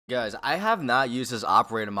Guys, I have not used this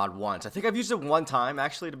operator mod once. I think I've used it one time,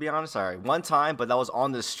 actually, to be honest. Sorry, one time, but that was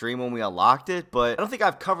on the stream when we unlocked it. But I don't think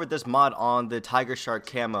I've covered this mod on the Tigershark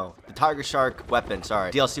camo. The Tigershark weapon,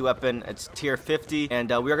 sorry. DLC weapon, it's tier 50. And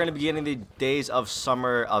we are going to be getting the Days of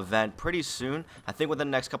Summer event pretty soon. I think within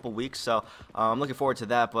the next couple weeks. So I'm looking forward to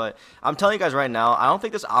that. But I'm telling you guys right now, I don't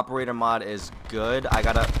think this operator mod is good. I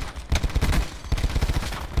gotta...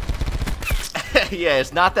 yeah,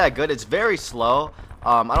 it's not that good. It's very slow.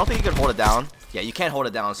 I don't think you can hold it down. Yeah, you can't hold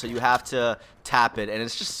it down, so you have to tap it, and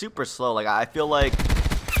it's just super slow. Like, I feel like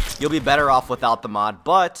you'll be better off without the mod,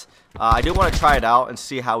 but I do want to try it out and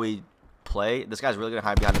see how we play. This guy's really going to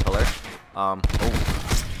hide behind the pillar. Oh.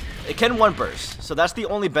 It can one burst, so that's the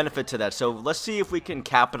only benefit to that. So let's see if we can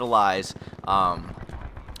capitalize on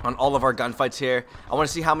all of our gunfights here. I want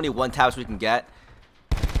to see how many one-taps we can get.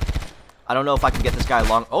 I don't know if I can get this guy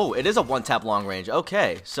long. Oh, it is a one-tap long range.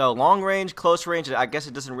 Okay, so long range, close range, I guess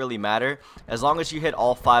it doesn't really matter. As long as you hit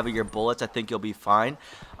all 5 of your bullets, I think you'll be fine.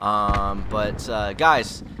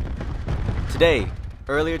 Guys,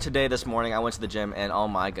 earlier today, this morning, I went to the gym, and oh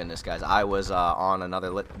my goodness, guys, I was on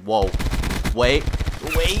another Whoa. Wait.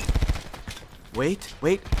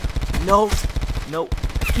 No,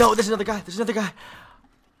 there's another guy.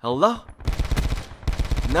 Hello?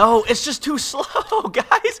 No, it's just too slow,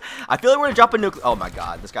 guys. I feel like we're gonna drop a nuke. Oh my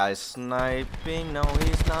god, this guy is sniping. No,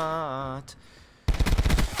 he's not.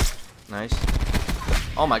 Nice.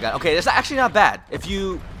 Oh my god. Okay, it's actually not bad. If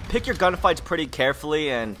you pick your gunfights pretty carefully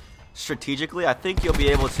and strategically, I think you'll be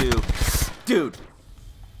able to... Dude,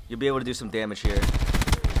 you'll be able to do some damage here.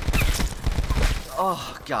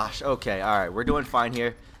 Oh gosh. Okay, alright. We're doing fine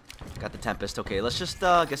here. Got the Tempest. Okay, let's just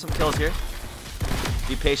get some kills here.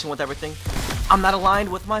 Be patient with everything. I'm not aligned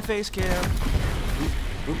with my face cam.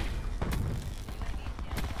 Oop.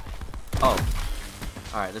 Oh.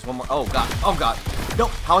 Alright, there's one more. Oh god. No,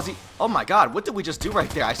 how is he? Oh my god, what did we just do right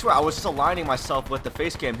there? I swear I was just aligning myself with the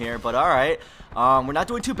face cam here, but alright. We're not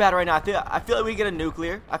doing too bad right now. I feel like we can get a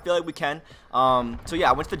nuclear. I feel like we can. So yeah,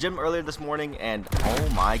 I went to the gym earlier this morning and oh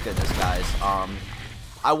my goodness, guys.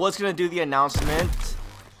 I was gonna do the announcement.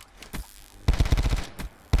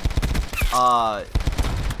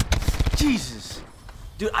 Jesus.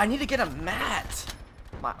 Dude, I need to get a mat.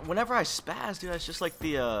 Whenever I spaz, dude, it's just like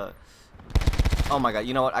the, oh my god,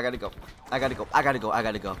 you know what? I gotta go.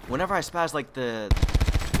 Whenever I spaz, like, the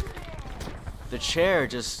chair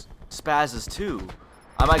just spazzes too.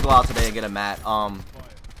 I might go out today and get a mat.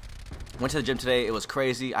 Went to the gym today. It was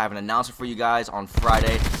crazy. I have an announcement for you guys on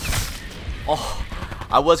Friday. Oh,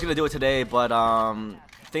 I was gonna do it today, but,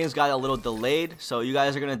 things got a little delayed. So you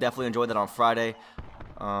guys are gonna definitely enjoy that on Friday.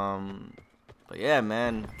 But yeah,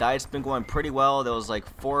 man, diet's been going pretty well. There was like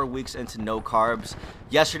 4 weeks into no carbs.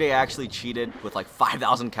 Yesterday I actually cheated with like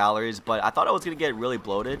 5,000 calories, but I thought I was gonna get really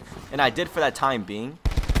bloated, and I did for that time being.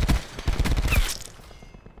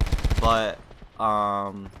 But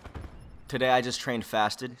today I just trained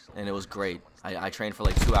fasted, and it was great. I trained for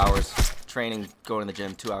like 2 hours. Training, going to the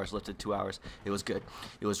gym, 2 hours, lifted 2 hours. It was good.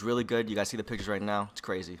 It was really good. You guys see the pictures right now? It's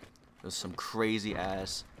crazy. It was some crazy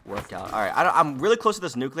ass workout. Alright, I'm really close to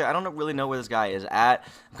this nuclear. I don't really know where this guy is at.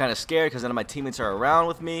 I'm kind of scared because none of my teammates are around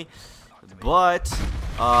with me. But,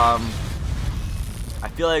 I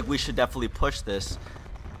feel like we should definitely push this.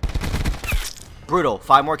 Brutal.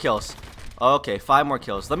 5 more kills. Okay, 5 more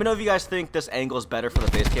kills. Let me know if you guys think this angle is better for the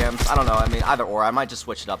face cams. I don't know. I mean, either or. I might just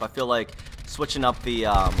switch it up. I feel like switching up the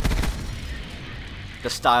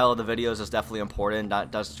style of the videos is definitely important.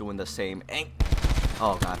 Not just doing the same angle.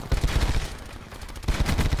 Oh, God.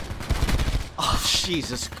 Oh,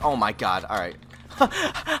 Jesus. Oh, my God. All right.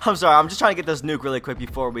 I'm sorry. I'm just trying to get this nuke really quick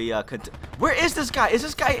before we continue. Where is this guy? Is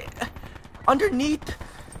this guy underneath?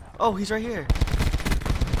 Oh, he's right here.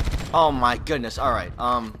 Oh, my goodness. All right.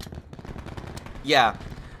 Yeah.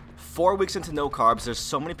 4 weeks into no carbs. There's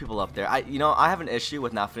so many people up there. I have an issue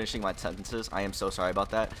with not finishing my sentences. I am so sorry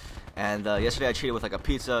about that. And yesterday I cheated with like a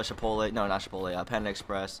pizza, Chipotle. No, not Chipotle. Panda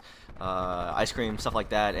Express, ice cream, stuff like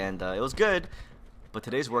that. And it was good. But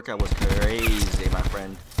today's workout was crazy, my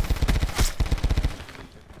friend.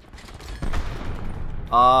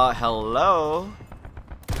 Hello?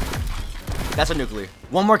 That's a nuclear.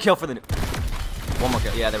 One more kill for the nuke. One more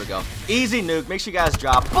kill. Yeah, there we go. Easy nuke. Make sure you guys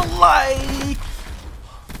drop a like.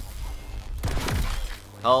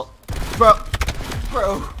 Oh, bro.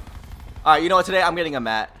 Alright, you know what? Today I'm getting a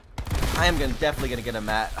mat. I am definitely gonna get a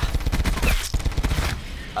mat.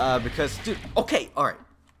 Because, dude, okay, alright.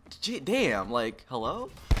 Damn, like,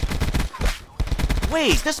 hello?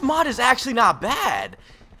 Wait, this mod is actually not bad.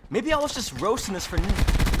 Maybe I was just roasting this for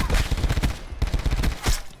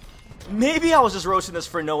Maybe I was just roasting this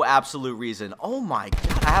for no absolute reason. Oh my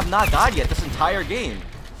god, I have not died yet this entire game.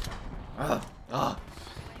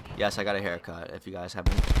 Yes, I got a haircut. If you guys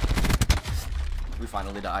haven't, we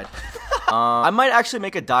finally died. I might actually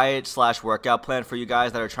make a diet / workout plan for you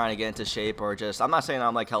guys that are trying to get into shape, or just, I'm not saying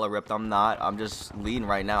I'm like hella ripped. I'm not. I'm just lean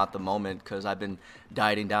right now at the moment because I've been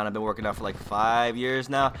dieting down. I've been working out for like 5 years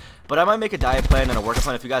now. But I might make a diet plan and a workout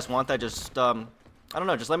plan. If you guys want that, just I don't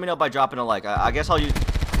know. Just let me know by dropping a like. I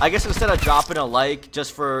guess instead of dropping a like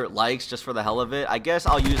just for likes, just for the hell of it, I guess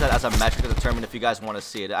I'll use that as a metric to determine if you guys want to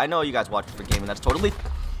see it. I know you guys watch it for gaming. That's totally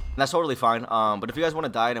fine. But if you guys want a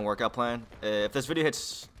diet and workout plan, if this video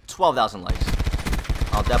hits 12,000 likes,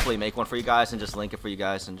 I'll definitely make one for you guys and just link it for you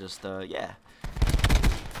guys and just yeah.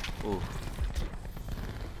 Ooh.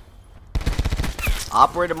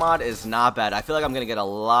 Operator mod is not bad. I feel like I'm gonna get a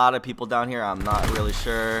lot of people down here. I'm not really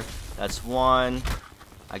sure. That's one.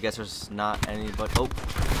 I guess there's not any, but oh.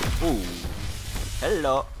 Ooh.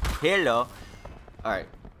 Hello. Hello. Alright.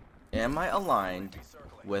 Am I aligned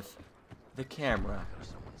with the camera?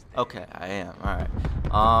 Okay, I am. Alright.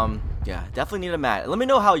 Yeah, definitely need a mat. Let me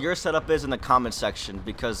know how your setup is in the comment section,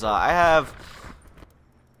 because I have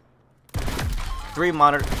three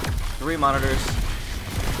monitors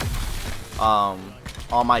on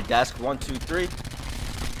my desk. 1, 2, 3.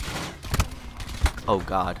 Oh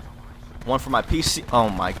god. One for my PC. Oh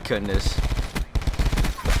my goodness.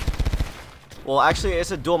 Well, actually,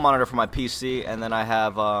 it's a dual monitor for my PC, and then I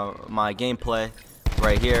have my gameplay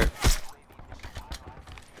right here.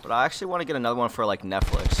 But I actually want to get another one for like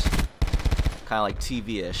Netflix, kind of like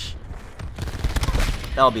TV-ish.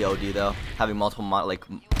 That'll be OD though. Having multiple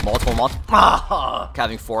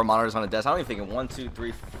having 4 monitors on a desk. I don't even think 1, 2,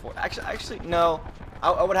 3, 4. Actually, no.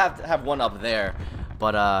 I would have to have one up there,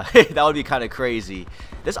 but that would be kind of crazy.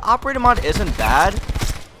 This operator mod isn't bad.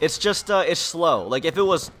 It's just it's slow. Like if it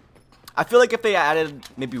was, I feel like if they added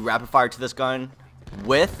maybe rapid fire to this gun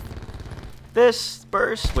with this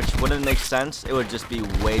burst, which wouldn't make sense, it would just be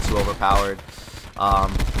way too overpowered.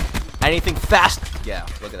 Anything fast, yeah,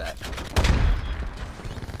 look at that.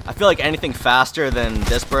 I feel like anything faster than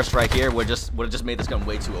this burst right here would have just made this gun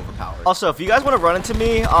way too overpowered. Also, if you guys want to run into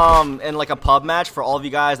me in like a pub match, for all of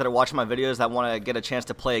you guys that are watching my videos that want to get a chance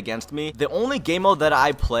to play against me, the only game mode that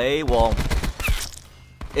I play, well,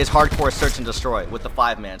 is hardcore search and destroy with the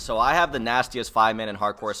 5-man. So I have the nastiest 5-man in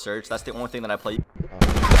hardcore search. That's the only thing that I play.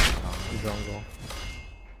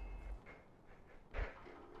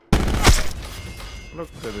 Look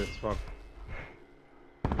at this fuck.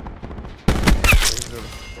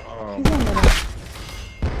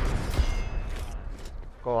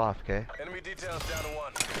 Go off, okay? Enemy details down to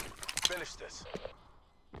 1. Finish this.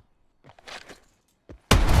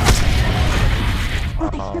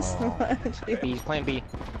 He's playing B.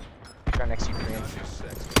 Right next to you, Korean.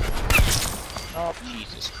 Oh,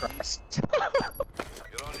 Jesus Christ. Get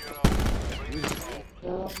on your own. Bring this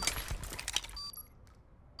home.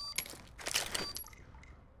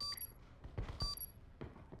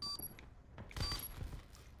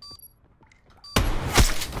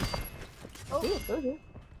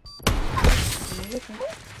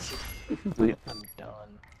 I'm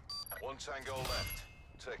done. 1 tango left.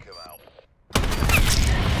 Take him out.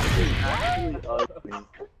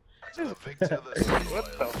 To the victor, What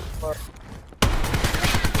the fuck?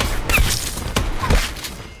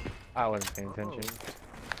 I wasn't paying attention.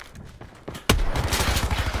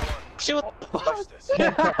 Finish this.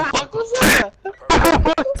 What was that?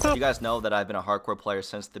 You guys know that I've been a hardcore player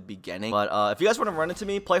since the beginning, but if you guys want to run into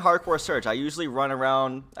me, play hardcore search. I usually run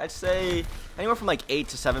around, I'd say, anywhere from like 8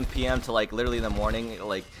 to 7 p.m. to like literally in the morning.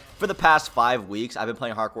 Like for the past 5 weeks, I've been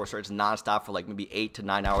playing hardcore search nonstop for like maybe 8 to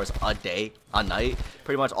 9 hours a night,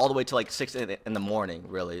 pretty much all the way to like 6 in the morning,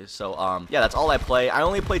 really. So yeah, that's all I play. I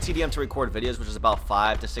only play TDM to record videos, which is about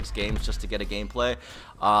 5 to 6 games just to get a gameplay.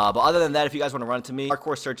 But other than that, if you guys want to run into me,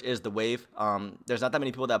 hardcore search is the wave. There's not that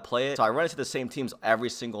many people that play it, so I run into the same teams every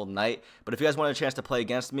single night. But if you guys want a chance to play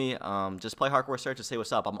against me, just play hardcore search and say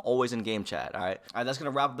what's up. I'm always in game chat. All right, that's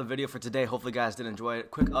gonna wrap up the video for today. Hopefully you guys did enjoy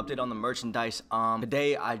it. Quick update on the merchandise.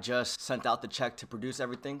 Today I just sent out the check to produce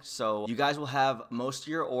everything, so you guys will have most of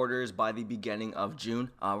your orders by the beginning of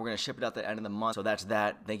June. We're gonna ship it at the end of the month, so that's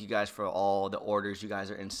that. Thank you guys for all the orders. You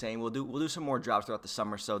guys are insane. We'll do some more drops throughout the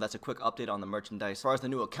summer, so that's a quick update on the merchandise. As far as the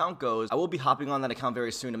new account goes, I will be hopping on that account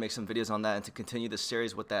very soon to make some some videos on that and to continue the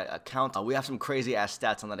series with that account. We have some crazy ass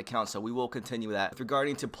stats on that account, so we will continue that. With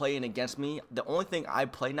regarding to playing against me, the only thing I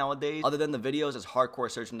play nowadays, other than the videos, is hardcore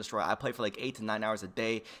search and destroy. I play for like 8 to 9 hours a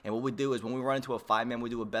day, and what we do is when we run into a 5-man, we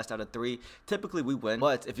do a best out of 3. Typically we win,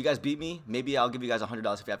 but if you guys beat me, maybe I'll give you guys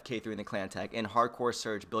 $100 if you have K3 in the clan tag. In hardcore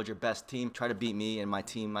search, build your best team. Try to beat me and my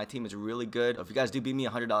team. My team is really good. If you guys do beat me,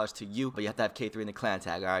 $100 to you, but you have to have K3 in the clan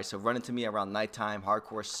tag. All right, so run into me around nighttime,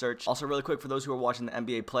 hardcore search. Also, really quick, for those who are watching the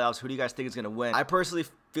NBA playoffs, who do you guys think is going to win? I personally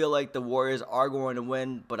feel like the Warriors are going to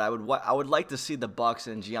win, but I would like to see the Bucks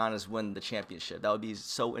and Giannis win the championship. That would be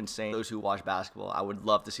so insane. Those who watch basketball, I would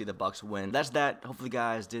love to see the Bucks win. That's that. Hopefully you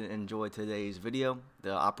guys did enjoy today's video.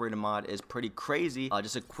 The operator mod is pretty crazy.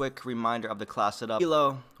 Just a quick reminder of the class setup.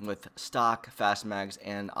 Elo with stock, fast mags,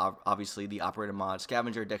 and obviously the operator mod,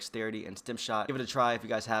 scavenger, dexterity, and stim shot. Give it a try if you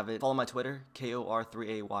guys have it. Follow my Twitter,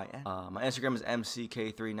 KOR3AYN. My Instagram is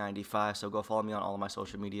MCK395, so go follow me on all of my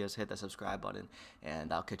social medias. Hit that subscribe button,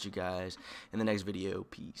 and I'll catch you guys in the next video.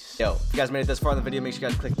 Peace. Yo, if you guys made it this far in the video, make sure you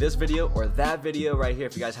guys click this video or that video right here.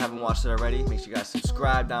 If you guys haven't watched it already, make sure you guys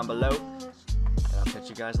subscribe down below, and I'll catch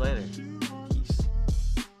you guys later.